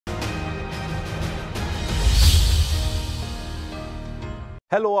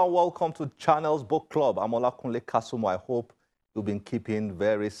Hello and welcome to Channels Book Club. I'm Olakunle Kasumo. I hope you've been keeping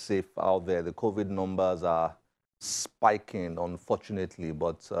very safe out there. The COVID numbers are spiking, unfortunately,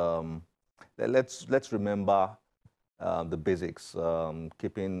 but let's remember the basics.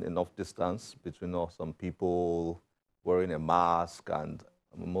 Keeping enough distance between us, some people wearing a mask, and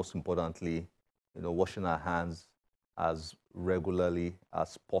most importantly, washing our hands as regularly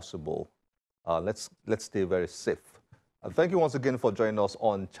as possible. Let's stay very safe. Thank you once again for joining us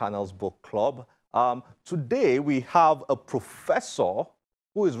on Channels Book Club. Today we have a professor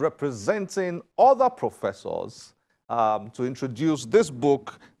who is representing other professors to introduce this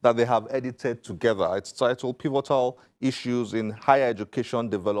book that they have edited together. It's titled Pivotal Issues in Higher Education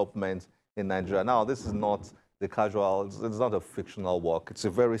Development in Nigeria. Now, this is not the casual, it's not a fictional work. It's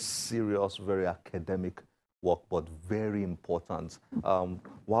a very serious, very academic work, but very important.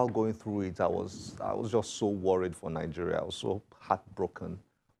 While going through it, I was just so worried for Nigeria. I was so heartbroken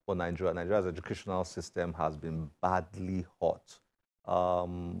for Nigeria. Nigeria's educational system has been badly hurt.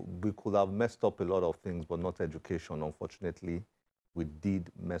 We could have messed up a lot of things, but not education. Unfortunately, we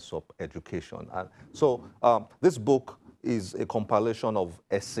did mess up education. And so this book is a compilation of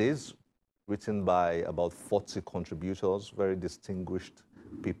essays written by about 40 contributors, very distinguished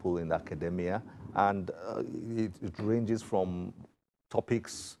people in academia. And it ranges from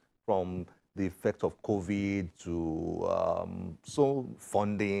topics from the effect of COVID to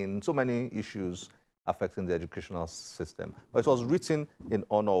funding, so many issues affecting the educational system. But it was written in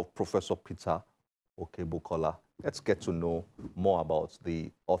honor of Professor Peter Okebukola. Let's get to know more about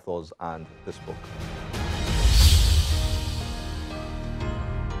the authors and this book.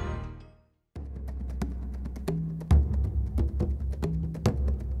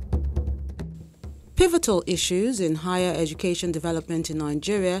 Pivotal Issues in Higher Education Development in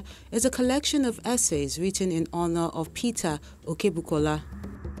Nigeria is a collection of essays written in honor of Peter Okebukola.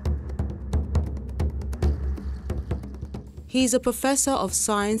 He is a professor of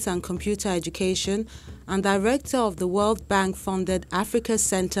science and computer education and director of the World Bank-funded Africa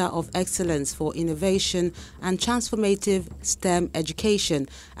Center of Excellence for Innovation and Transformative STEM Education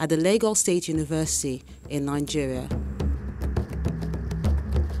at the Lagos State University in Nigeria.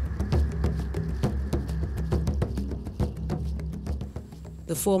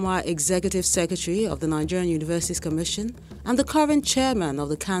 The former Executive Secretary of the Nigerian Universities Commission and the current Chairman of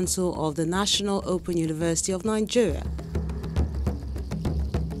the Council of the National Open University of Nigeria.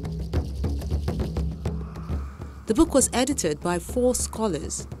 The book was edited by 4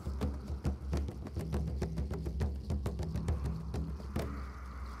 scholars.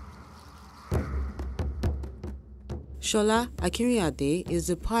 Shola Akinrinade is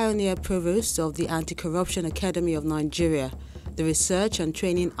the pioneer provost of the Anti-Corruption Academy of Nigeria, the research and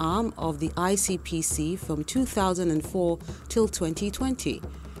training arm of the ICPC from 2004 till 2020.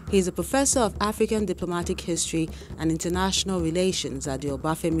 He is a professor of African Diplomatic History and International Relations at the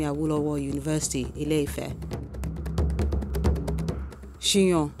Obafemi Awolowo University, Ile-Ife.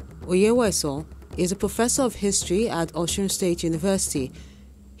 Shiyon Oyeweso is a professor of history at Osun State University.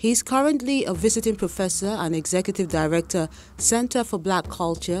 He is currently a visiting professor and executive director, Center for Black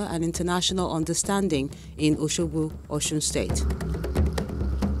Culture and International Understanding in Osogbo, Osun State.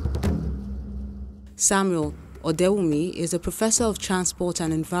 Samuel Odewumi is a professor of transport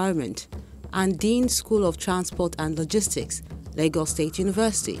and environment and Dean School of Transport and Logistics, Lagos State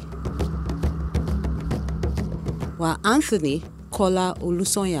University. While Anthony Kola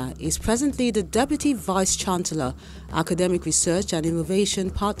Olusonya is presently the Deputy Vice-Chancellor, Academic Research and Innovation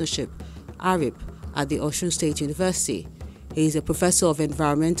Partnership, ARIP, at the Osun State University. He is a Professor of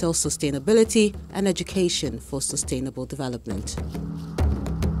Environmental Sustainability and Education for Sustainable Development.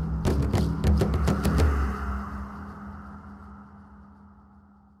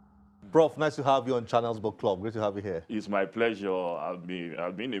 Prof, nice to have you on Channels Book Club. Great to have you here. It's my pleasure. I've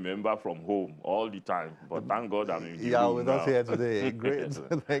been a member from home all the time, but thank God I'm in the room with now. us here today. Great.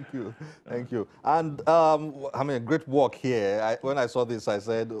 Thank you. Thank you. And I mean, great work here. When I saw this, I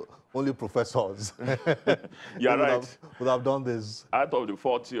said, only professors You're right. would have done this. Out of the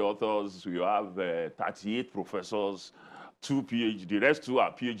 40 authors, we have 38 professors, 2 PhD. The rest 2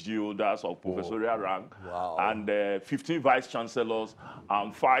 are PhD holders of professorial rank. Wow. And 15 vice chancellors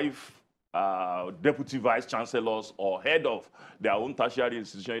and 5 deputy vice chancellors or head of their own tertiary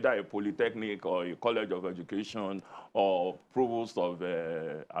institution, either a polytechnic or a college of education or provost of.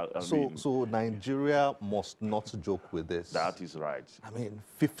 So Nigeria must not joke with this. That is right. I mean,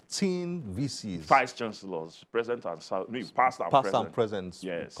 15 VCs, Vice chancellors, present and past and present,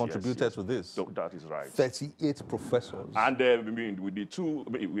 yes, contributed to this. So that is right. 38 professors. And with the two,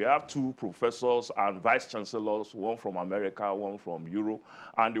 we have 2 professors and vice chancellors, one from America, one from Europe,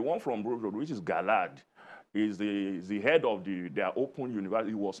 and the one from Europe, which is Galad, is the head of their open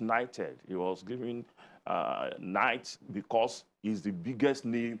university. He was knighted. He was given knight because he's the biggest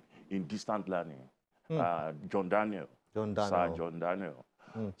name in distant learning. John Daniel. Sir John Daniel.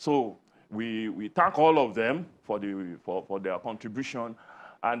 So we thank all of them for their contribution,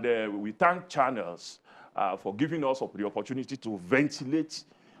 and we thank Channels for giving us the opportunity to ventilate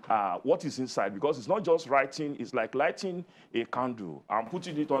what is inside, because it's not just writing, it's like lighting a candle and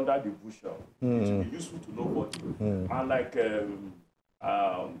putting it under the bushel. It will be useful to nobody. And like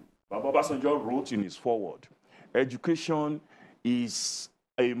Baba Obasanjo wrote in his foreword, education is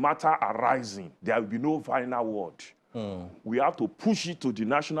a matter arising. There will be no final word. We have to push it to the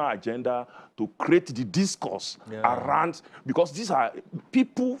national agenda to create the discourse around, because these are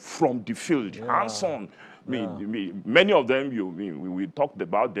people from the field, hands-on. Many of them, we talked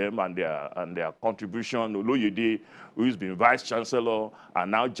about them and their contribution. Oloyede, who's been vice chancellor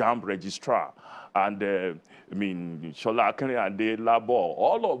and now JAMB registrar, and Shola Akinrinde, Labo,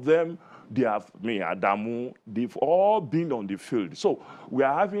 all of them, they have Adamu, they've all been on the field. So we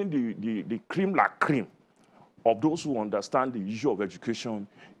are having the cream la cream of those who understand the issue of education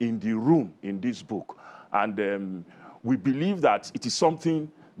in the room in this book, and we believe that it is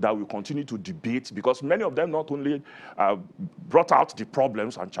something that we continue to debate, because many of them not only brought out the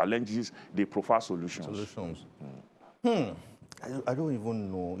problems and challenges, they profile solutions. I don't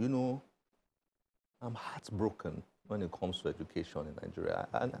even know. You know, I'm heartbroken when it comes to education in Nigeria,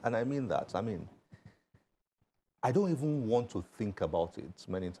 and I mean that. I mean, I don't even want to think about it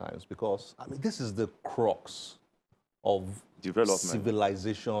many times, because I mean, this is the crux of development,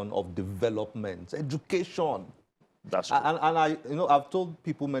 civilization, of development, education. That's true. And I've told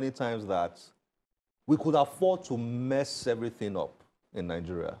people many times that we could afford to mess everything up in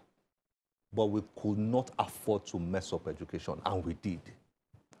Nigeria, but we could not afford to mess up education, and we did.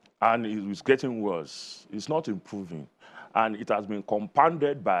 And it's getting worse. It's not improving. And it has been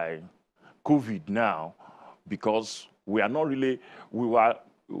compounded by COVID now, because we are not really, we were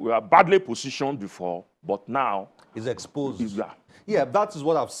badly positioned before, but now it's exposed. Yeah, that is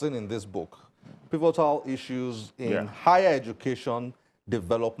what I've seen in this book. Pivotal issues in higher education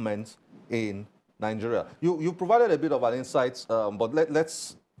development in Nigeria. You provided a bit of an insight, but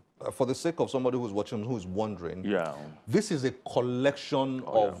let's, for the sake of somebody who's watching, who's wondering, this is a collection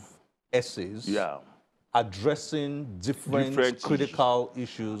of essays addressing different critical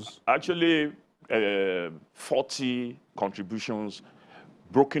issues. Actually, 40 contributions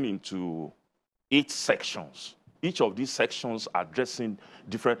broken into 8 sections. Each of these sections addressing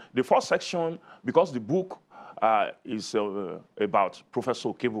different. The first section, because the book is about Professor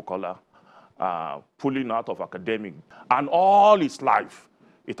Okebukola pulling out of academic, and all his life,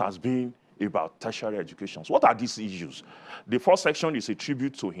 it has been about tertiary education. So what are these issues? The first section is a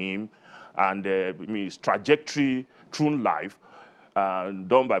tribute to him and his trajectory through life,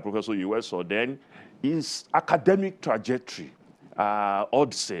 done by Professor Uweso. Then his academic trajectory,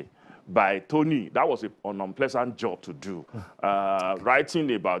 Odyssey, by Tony. That was an unpleasant job to do.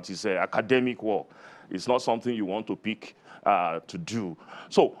 Writing about his academic work is not something you want to pick to do.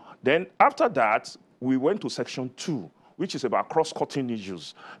 So then after that, we went to section 2, which is about cross-cutting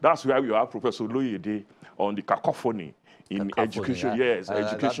issues. That's where we have Professor Oloyede on the cacophony in education. Yes,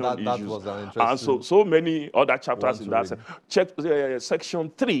 educational issues. That was an interesting, and so many other chapters in that.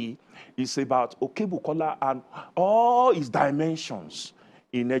 Section 3 is about Okebukola and all his dimensions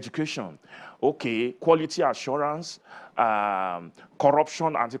in education. Okay, quality assurance,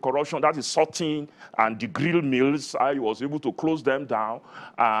 corruption, anti-corruption, that is sorting, and the grill mills, he was able to close them down.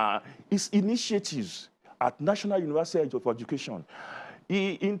 His initiatives at National University of Education.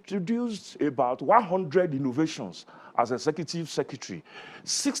 He introduced about 100 innovations as executive secretary.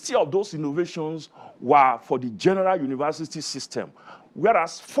 60 of those innovations were for the general university system,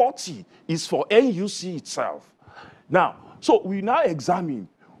 whereas 40 is for NUC itself. Now, so we now examine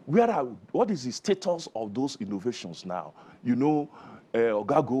what is the status of those innovations now. You know,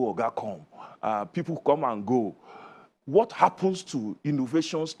 Oga go, Oga come. People come and go. What happens to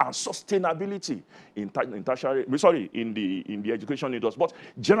innovations and sustainability in the education industry, but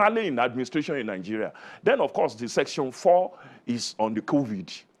generally in administration in Nigeria? Then, of course, the section 4 is on the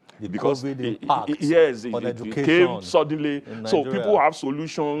COVID. because COVID impact yes, on it education came suddenly. in So Nigeria. people have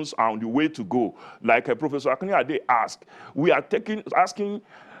solutions on the way to go. Like Professor Akiniade asked, we are asking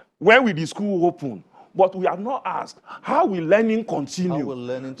when will the school open? But we have not asked how will learning continue. How will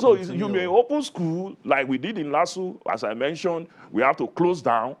learning So continue? you may open school like we did in LASU, as I mentioned. We have to close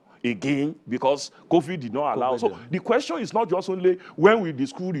down again because COVID did not allow. So the question is not just only when will the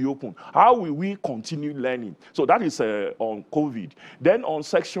school reopen, how will we continue learning? So that is on COVID. Then on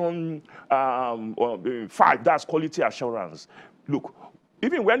section 5, that's quality assurance. Look,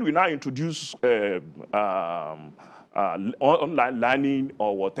 even when we now introduce online learning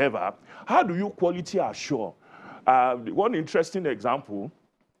or whatever, how do you quality assure? One interesting example,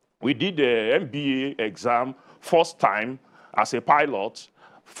 we did the MBA exam first time as a pilot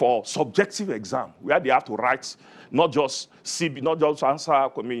for subjective exam, where they have to write, not just answer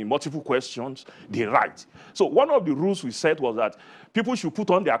multiple questions, they write. So one of the rules we set was that people should put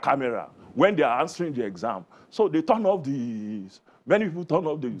on their camera when they are answering the exam. So they turn off many people turn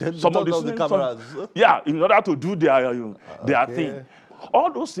off some of the cameras. Yeah, in order to do their thing.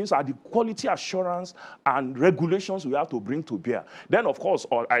 All those things are the quality assurance and regulations we have to bring to bear. Then, of course,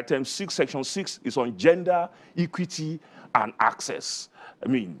 on item 6, section 6 is on gender, equity, and access. I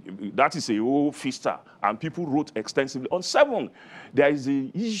mean, that is a whole vista, and people wrote extensively. On 7, there is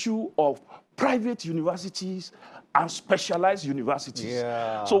the issue of private universities and specialized universities.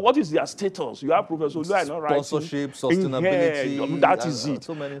 Yeah. So what is their status? You have Professor Oluwa not writing. Sponsorship, sustainability. That is it.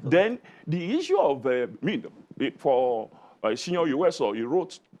 So many things. Then the issue of, for senior USO,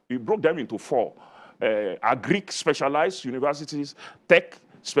 he broke them into 4. Agric specialized universities, tech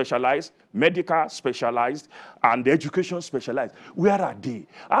specialized, medical specialized, and education specialized. Where are they?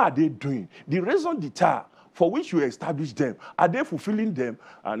 How are they doing? The raison d'etat for which you establish them, are they fulfilling them?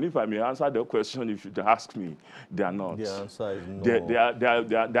 And if I may answer the question, if you ask me, they are not. The answer is no.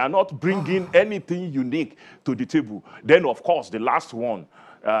 They are not bringing anything unique to the table. Then, of course, the last one,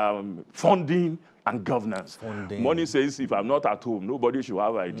 funding and governance. Money says, if I'm not at home, nobody should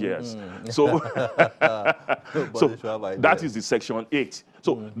have ideas. So, that is the section 8.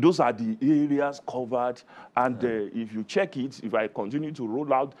 So those are the areas covered. And if you check it, if I continue to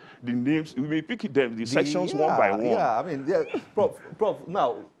roll out the names, we may pick them, the sections one by one. Yeah, I mean, Prof,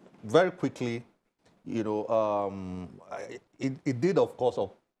 now, very quickly, you know, it did, of course,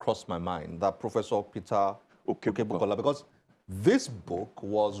 cross my mind that Professor Peter Okebukola, because this book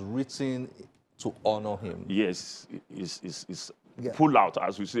was written to honor him. Yes, it's pull out,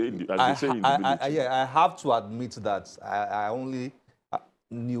 as we say in the military. I have to admit that I only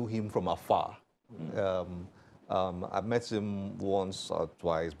knew him from afar. I met him once or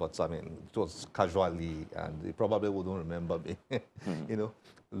twice, but I mean, it was casually, and he probably wouldn't remember me, you know,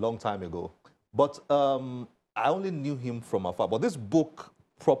 a long time ago. But I only knew him from afar. But this book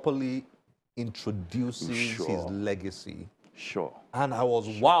properly introduces his legacy. Sure. And I was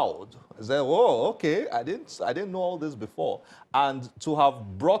wowed. I said, "Oh, okay. I didn't know all this before." And to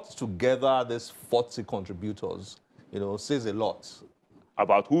have brought together these 40 contributors, you know, says a lot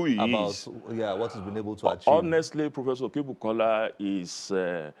about who he is. Yeah, what he's been able to achieve. Honestly, Professor Okebukola is,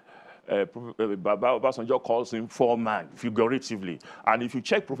 Baba Obasanjo calls him foreman, figuratively. And if you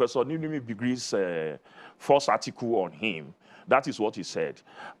check Professor Ninimi Bigri's first article on him, that is what he said.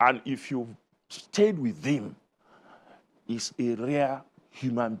 And if you stayed with him, he's a rare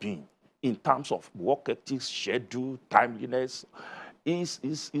human being in terms of work ethics, schedule, timeliness.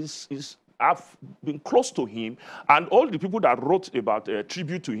 I've been close to him, and all the people that wrote about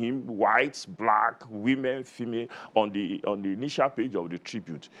tribute to him, whites, black, women, female, on the initial page of the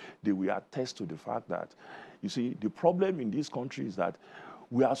tribute, they will attest to the fact that, you see, the problem in this country is that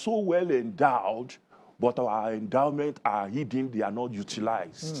we are so well endowed, but our endowment are hidden, they are not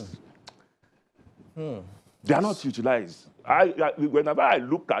utilized. They are not utilized. Whenever I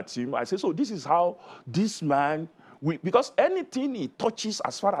look at him, I say, so this is how this man, because anything he touches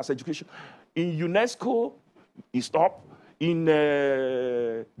as far as education, in UNESCO, he's top. In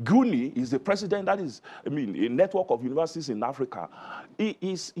GUNI, he's the president, that is, I mean, a network of universities in Africa. And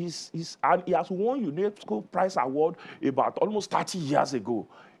he has won UNESCO Prize Award about almost 30 years ago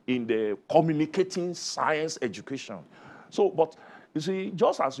in the communicating science education. So, but you see,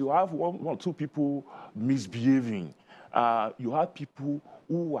 just as you have one or two people misbehaving, you have people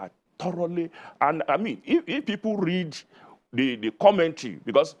who are thoroughly, and I mean, if people read the commentary,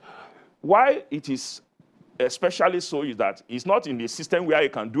 because why it is especially so is that it's not in the system where you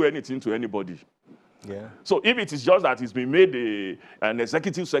can do anything to anybody. Yeah. So if it is just that it's been made an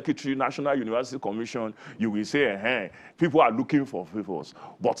executive secretary, National University Commission, you will say, people are looking for favors.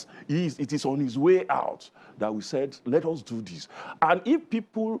 But it is on his way out that we said, let us do this. And if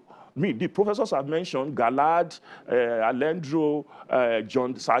people, the professors have mentioned, Galad, Alendro,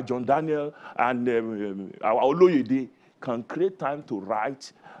 Sir John Daniel, and our Oloyede can create time to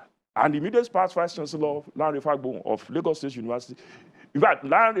write. And the immediate past Vice Chancellor, Lanre Fagbon of Lagos State University, in fact,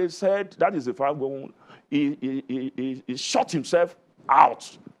 Lanre said that is the Fagbon, he shot himself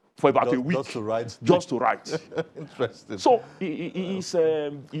out for about a week. Just to write. Just to write. Interesting. So it's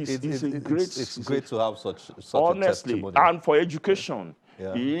great to have such honestly, a testimony. And for education,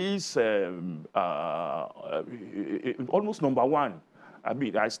 Yeah. he is almost number one. I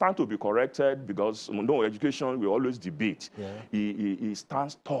mean, I stand to be corrected because no education, we always debate. Yeah. He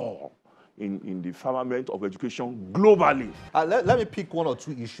stands tall in the firmament of education globally. Let me pick one or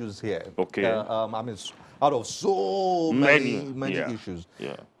two issues here. Okay. I mean, out of so many yeah. issues.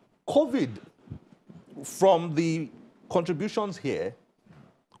 Yeah. COVID, from the contributions here,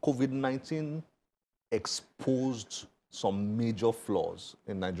 COVID-19 exposed some major flaws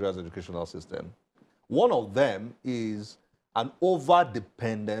in Nigeria's educational system. One of them is an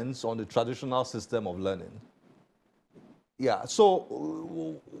over-dependence on the traditional system of learning. Yeah,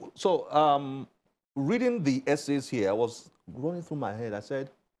 so reading the essays here, I was running through my head. I said,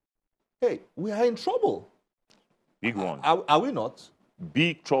 hey, we are in trouble. Big one. Are we not?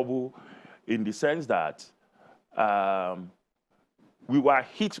 Big trouble in the sense that we were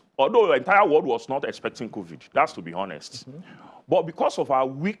hit, although the entire world was not expecting COVID, that's to be honest. Mm-hmm. But because of our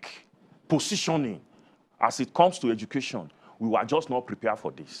weak positioning as it comes to education, we were just not prepared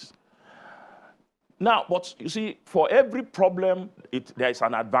for this. Now, but you see, for every problem, there is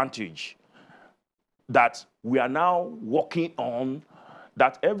an advantage that we are now working on.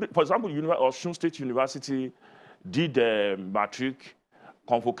 That for example, Osun State University did a matric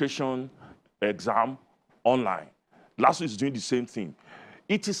convocation exam online. LASU is doing the same thing.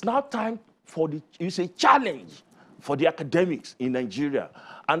 It is now time for it's a challenge for the academics in Nigeria.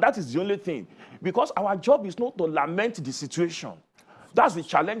 And that is the only thing. Because our job is not to lament the situation. That's the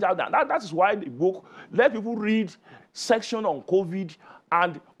challenge out there. That is why the book, let people read section on COVID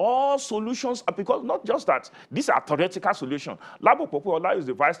and all solutions, because not just that, these are theoretical solutions. Labo Popola is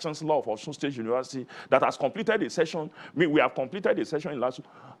the Vice Chancellor of Osun State University that has completed a session. We have completed a session in LASU.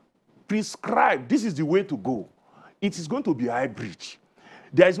 Prescribe, this is the way to go. It is going to be hybrid.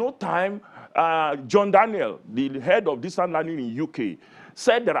 There is no time. John Daniel, the head of distance learning in UK,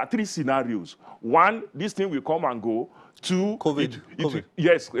 said there are 3 scenarios. 1, this thing will come and go. 2, COVID.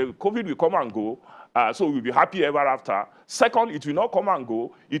 COVID will come and go. So we'll be happy ever after. Second, it will not come and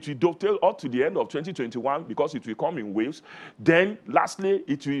go. It will dovetail up to the end of 2021 because it will come in waves. Then, lastly,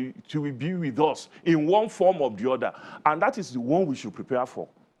 it will be with us in one form or the other. And that is the one we should prepare for.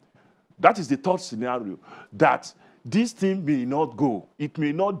 That is the third scenario, that this thing may not go. It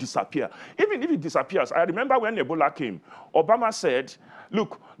may not disappear. Even if it disappears, I remember when Ebola came, Obama said,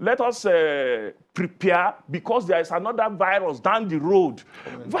 look, let us prepare because there is another virus down the road.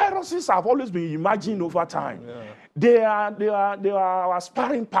 Viruses have always been emerging over time. Yeah. They are our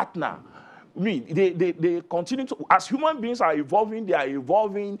sparring partner. I mean, they continue to, as human beings are evolving, they are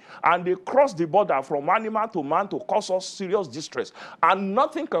evolving, and they cross the border from animal to man to cause us serious distress. And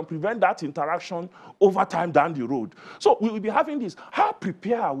nothing can prevent that interaction over time down the road. So we will be having this. How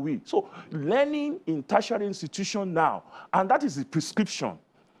prepared are we? So learning in tertiary institution now, and that is the prescription.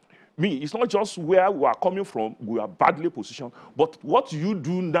 It's not just where we are coming from, we are badly positioned, but what you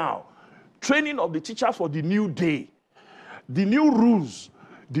do now, training of the teachers for the new day, the new rules.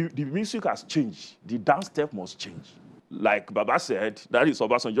 The music has changed. The dance step must change. Like Baba said, that is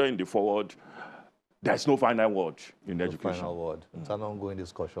Obasanjo in the forward. There is no final word in education. Final word. It's an ongoing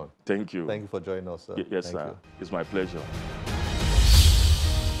discussion. Thank you. Thank you for joining us, sir. Yes, sir. It's my pleasure.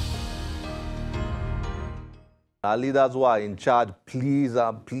 Our leaders who are in charge, please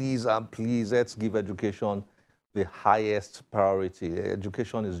and please and please, let's give education the highest priority.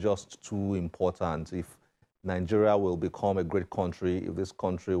 Education is just too important. If Nigeria will become a great country, if this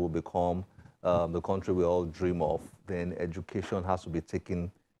country will become the country we all dream of, then education has to be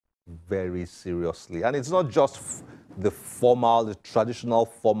taken very seriously. And it's not just the traditional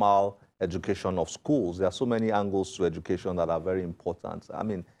formal education of schools. There are so many angles to education that are very important. I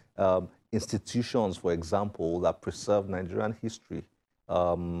mean, institutions, for example, that preserve Nigerian history.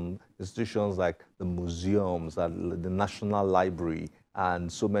 Institutions like the museums, the National Library,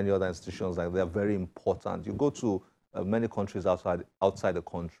 and so many other institutions, like they're very important. You go to many countries outside the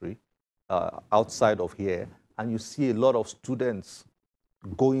country, outside of here, and you see a lot of students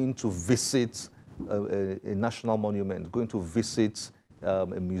going to visit a national monument, going to visit a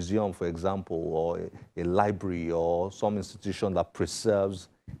museum, for example, or a library or some institution that preserves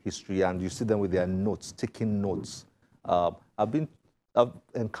history, and you see them with their notes, taking notes. I've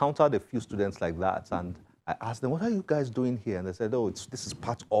encountered a few students like that, and I asked them, "What are you guys doing here?" And they said, "Oh, this is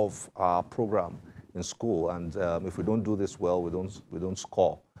part of our program in school, and if we don't do this well, we don't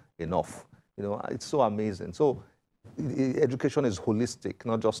score enough." You know, it's so amazing. So education is holistic,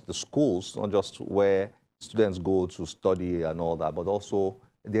 not just the schools, not just where students go to study and all that, but also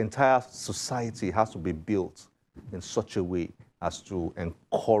the entire society has to be built in such a way as to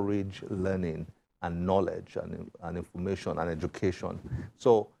encourage learning and knowledge and information and education.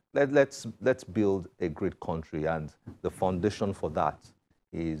 So let's build a great country, and the foundation for that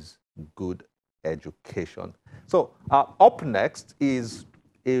is good education. So up next is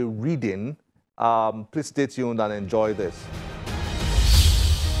a reading. Please stay tuned and enjoy this.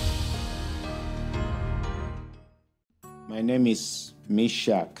 My name is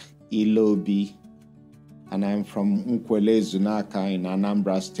Mishak Ilobi, and I'm from Nkwele Zunaka in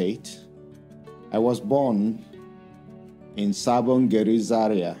Anambra State. I was born in Sabongeri,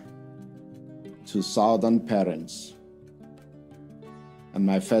 Zaria, to southern parents, and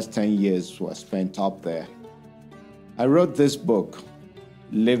my first 10 years were spent up there. I wrote this book,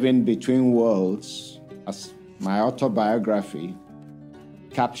 Living Between Worlds, as my autobiography,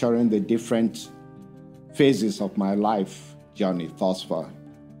 capturing the different phases of my life journey thus far.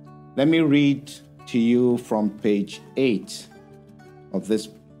 Let me read to you from page 8 of this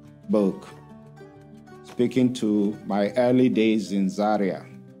book, speaking to my early days in Zaria.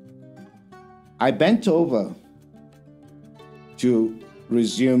 I bent over to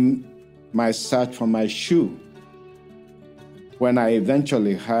resume my search for my shoe when I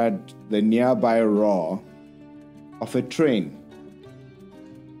eventually heard the nearby roar of a train.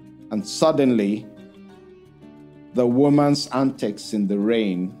 And suddenly, the woman's antics in the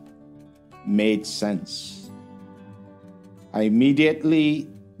rain made sense. I immediately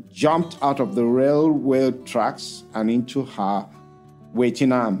jumped out of the railway tracks and into her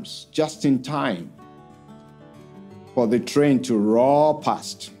waiting arms, just in time for the train to roar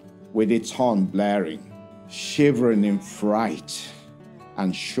past with its horn blaring. Shivering in fright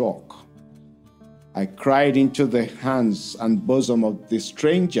and shock, I cried into the hands and bosom of the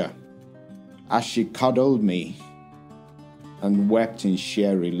stranger as she cuddled me and wept in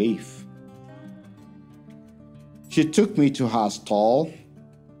sheer relief. She took me to her stall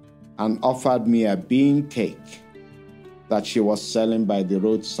and offered me a bean cake that she was selling by the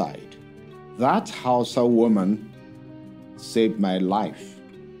roadside. That Hausa woman saved my life.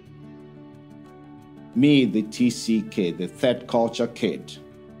 Me, the TCK, the third culture kid,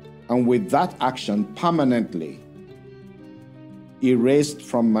 and with that action permanently erased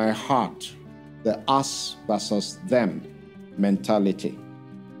from my heart the us versus them mentality.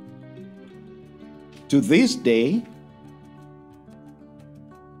 To this day,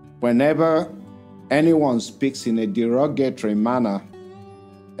 whenever anyone speaks in a derogatory manner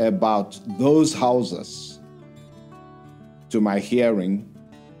about those houses to my hearing,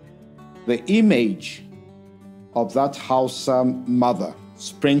 the image of that Hausa mother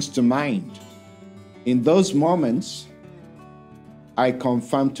springs to mind. In those moments, I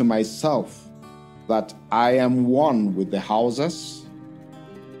confirm to myself that I am one with the Hausas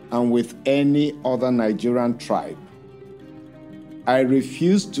and with any other Nigerian tribe. I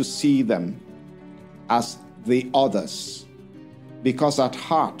refuse to see them as the others, because at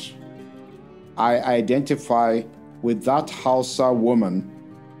heart, I identify with that Hausa woman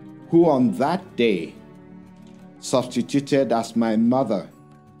who on that day substituted as my mother,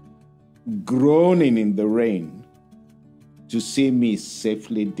 groaning in the rain to see me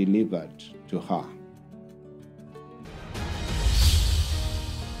safely delivered to her.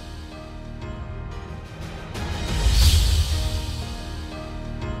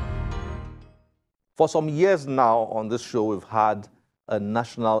 For some years now on this show, we've had a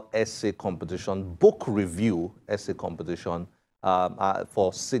national essay competition, book review essay competition,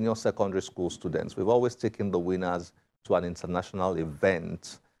 for senior secondary school students. We've always taken the winners to an international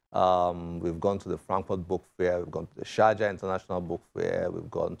event. We've gone to the Frankfurt Book Fair, we've gone to the Sharjah International Book Fair, we've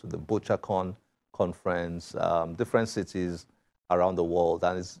gone to the ButcherCon conference, different cities around the world,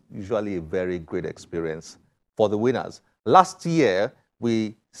 and it's usually a very great experience for the winners. Last year,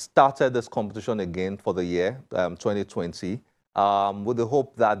 we started this competition again for the year 2020 with the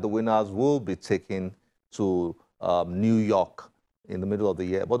hope that the winners will be taken to New York in the middle of the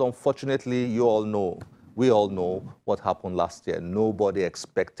year. But unfortunately, we all know what happened last year. Nobody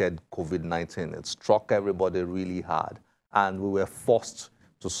expected COVID-19. It struck everybody really hard, and we were forced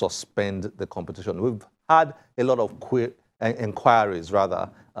to suspend the competition. We've had a lot of inquiries, rather,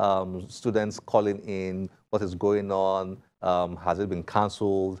 students calling in, what is going on, has it been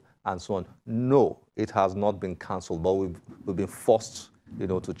cancelled, and so on. No, it has not been cancelled, but we've been forced,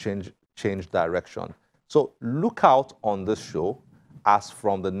 to change direction. So look out on this show, as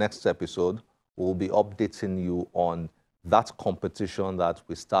from the next episode, we'll be updating you on that competition that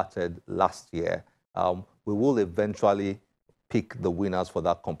we started last year. We will eventually pick the winners for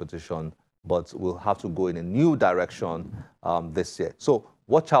that competition, but we'll have to go in a new direction this year. So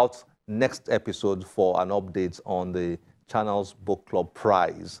watch out next episode for an update on the Channels Book Club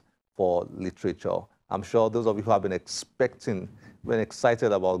prize for literature. I'm sure those of you who have been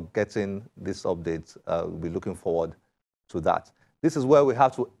excited about getting this update will be looking forward to that. This is where we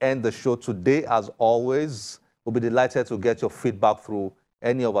have to end the show today. As always, we'll be delighted to get your feedback through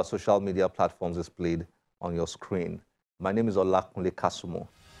any of our social media platforms displayed on your screen. My name is Olakunle Kasumo.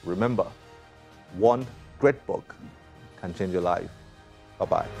 Remember, one great book can change your life.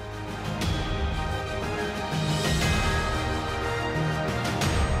 Bye-bye.